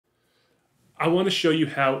I want to show you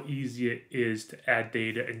how easy it is to add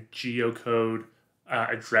data and geocode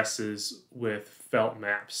addresses with felt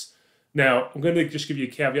maps. Now, I'm going to just give you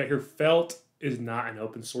a caveat here. Felt is not an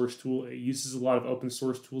open source tool. It uses a lot of open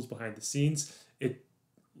source tools behind the scenes.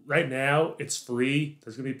 Right now, it's free.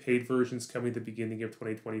 There's going to be paid versions coming at the beginning of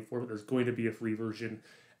 2024, but there's going to be a free version.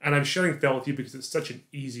 And I'm sharing Felt with you because it's such an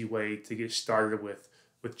easy way to get started with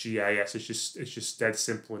GIS. It's just dead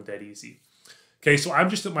simple and dead easy. Okay, so I'm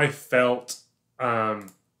just at my Felt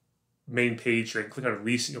main page here. I can click on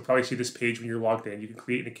recent. You'll probably see this page when you're logged in. You can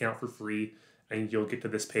create an account for free, and you'll get to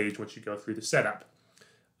this page once you go through the setup.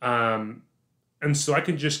 And so I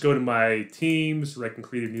can just go to my teams, or I can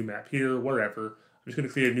create a new map here, wherever. I'm just going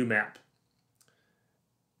to create a new map.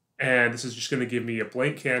 And this is just going to give me a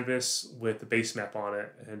blank canvas with the base map on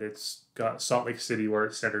it. And it's got Salt Lake City where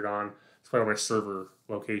it's centered on. It's where my server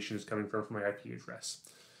location is coming from for my IP address.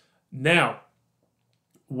 Now,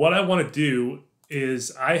 what I want to do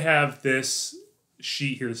is I have this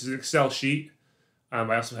sheet here. This is an Excel sheet. I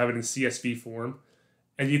also have it in CSV form.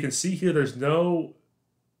 And you can see here there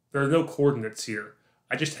are no coordinates here.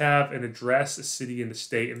 I just have an address, a city, and a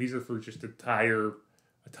state, and these are for just a tire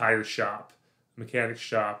shop, a mechanic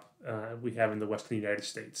shop we have in the Western United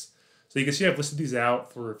States. So you can see I've listed these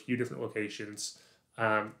out for a few different locations,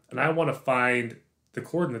 and I want to find the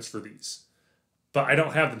coordinates for these, but I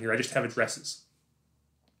don't have them here. I just have addresses.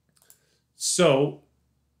 So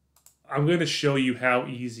I'm going to show you how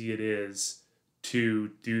easy it is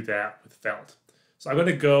to do that with Felt. So I'm going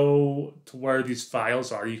to go to where these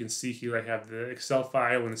files are. You can see here I have the Excel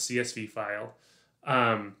file and the CSV file.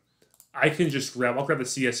 I can just I'll grab the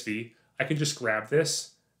CSV. I can just grab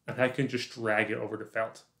this and I can just drag it over to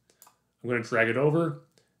Felt. I'm going to drag it over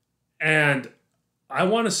and I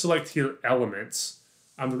want to select here elements.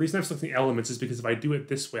 The reason I'm selecting elements is because if I do it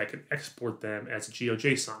this way, I can export them as a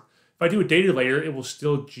GeoJSON. If I do a data layer, it will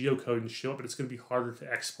still geocode and show it, but it's going to be harder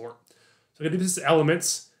to export. So I'm going to do this as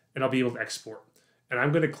elements and I'll be able to export. And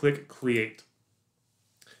I'm going to click Create.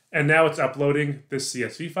 And now it's uploading this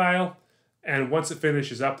CSV file. And once it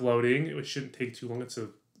finishes uploading, it shouldn't take too long. It's a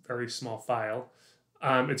very small file.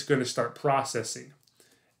 It's going to start processing.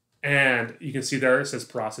 And you can see there it says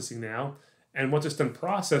processing now. And once it's done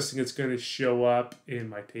processing, it's going to show up in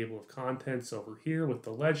my table of contents over here with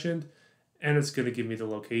the legend. And it's going to give me the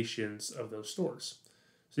locations of those stores.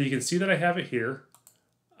 So you can see that I have it here.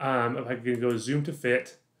 If I can go zoom to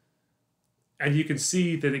fit, and you can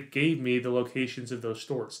see that it gave me the locations of those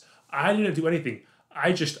stores. I didn't do anything.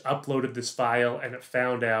 I just uploaded this file and it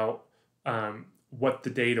found out what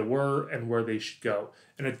the data were and where they should go.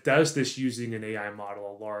 And it does this using an AI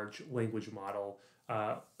model, a large language model.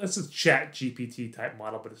 That's a ChatGPT type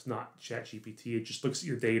model, but it's not ChatGPT. It just looks at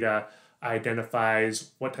your data,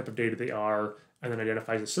 identifies what type of data they are, and then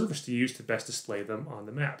identifies a service to use to best display them on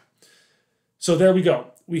the map. So there we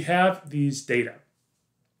go. We have these data.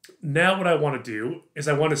 Now what I want to do is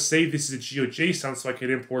I want to save this as a GeoJSON so I can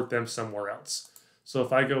import them somewhere else. So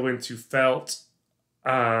if I go into Felt,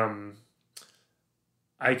 I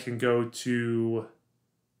can go to,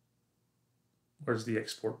 where's the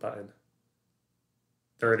export button?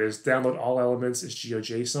 There it is, download all elements as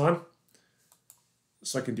GeoJSON.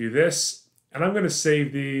 So I can do this, and I'm going to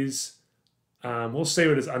save these. We'll save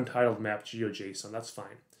it as untitled map GeoJSON, that's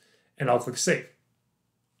fine. And I'll click Save.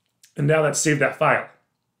 And now that's saved that file.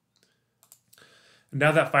 And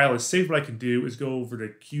now that file is saved, what I can do is go over to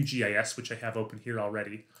QGIS, which I have open here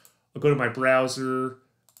already. I'll go to my browser.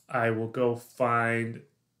 I will go find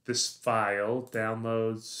this file,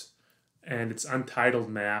 downloads, and it's untitled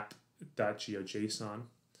map.geojson.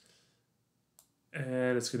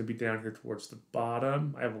 And it's going to be down here towards the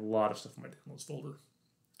bottom. I have a lot of stuff in my downloads folder.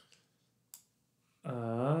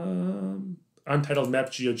 Untitled map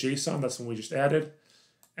GeoJSON, that's the one we just added.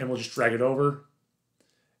 And we'll just drag it over.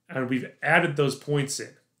 And we've added those points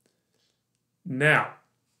in. Now,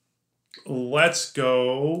 let's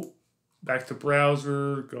go back to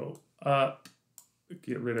browser, go up,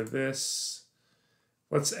 get rid of this.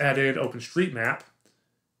 Let's add in Openstreetmap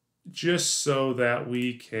just so that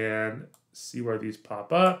we can see where these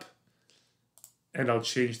pop up. And I'll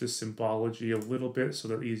change the symbology a little bit so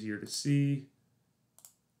they're easier to see.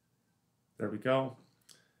 There we go.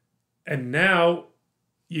 And now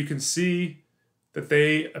you can see that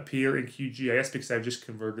they appear in QGIS because I've just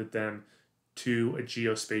converted them to a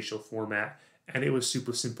geospatial format, and it was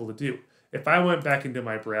super simple to do. If I went back into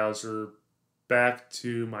my browser, back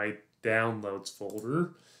to my downloads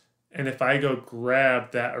folder, and if I go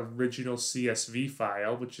grab that original CSV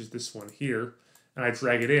file, which is this one here, and I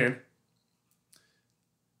drag it in,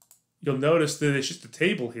 you'll notice that it's just a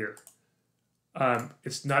table here.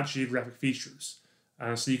 it's not geographic features.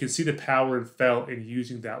 So you can see the power in Felt in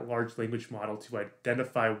using that large language model to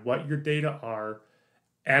identify what your data are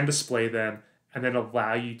and display them, and then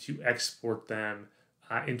allow you to export them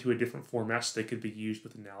into a different format so they could be used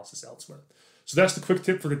with analysis elsewhere. So that's the quick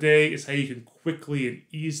tip for today, is how you can quickly and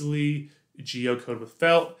easily geocode with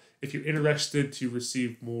Felt. If you're interested to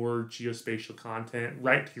receive more geospatial content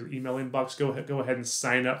right to your email inbox, go ahead and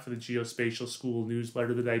sign up for the Geospatial School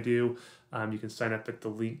newsletter that I do. You can sign up at the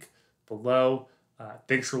link below.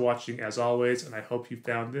 Thanks for watching as always, and I hope you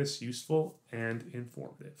found this useful and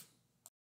informative.